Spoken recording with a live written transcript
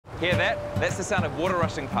Hear that? That's the sound of water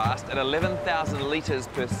rushing past at 11,000 litres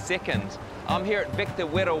per second. I'm here at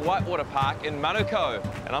Wero Whitewater Park in Manukau,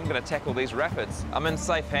 and I'm going to tackle these rapids. I'm in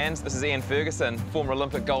safe hands. This is Ian Ferguson, former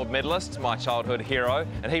Olympic gold medalist, my childhood hero,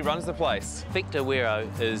 and he runs the place. Wero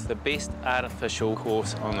is the best artificial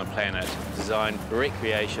course on the planet, designed for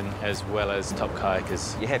recreation as well as top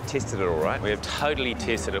kayakers. You have tested it all right? We have totally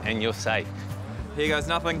tested it, and you're safe. Here goes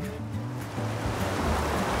nothing.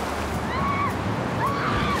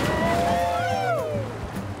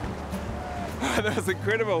 That was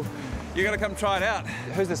incredible. You're going to come try it out.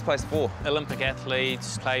 Who's this place for? Olympic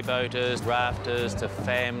athletes, playboaters, rafters, to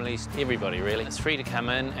families, everybody really. It's free to come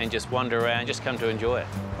in and just wander around, just come to enjoy it.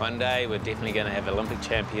 One day we're definitely going to have Olympic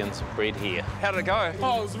champions bred here. How did it go?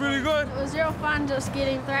 Oh, it was really good. It was real fun just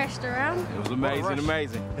getting thrashed around. It was amazing,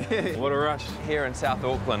 amazing. What a rush. Here in South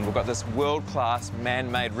Auckland, we've got this world-class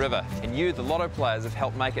man-made river, and you, the Lotto players, have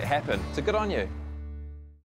helped make it happen. So good on you.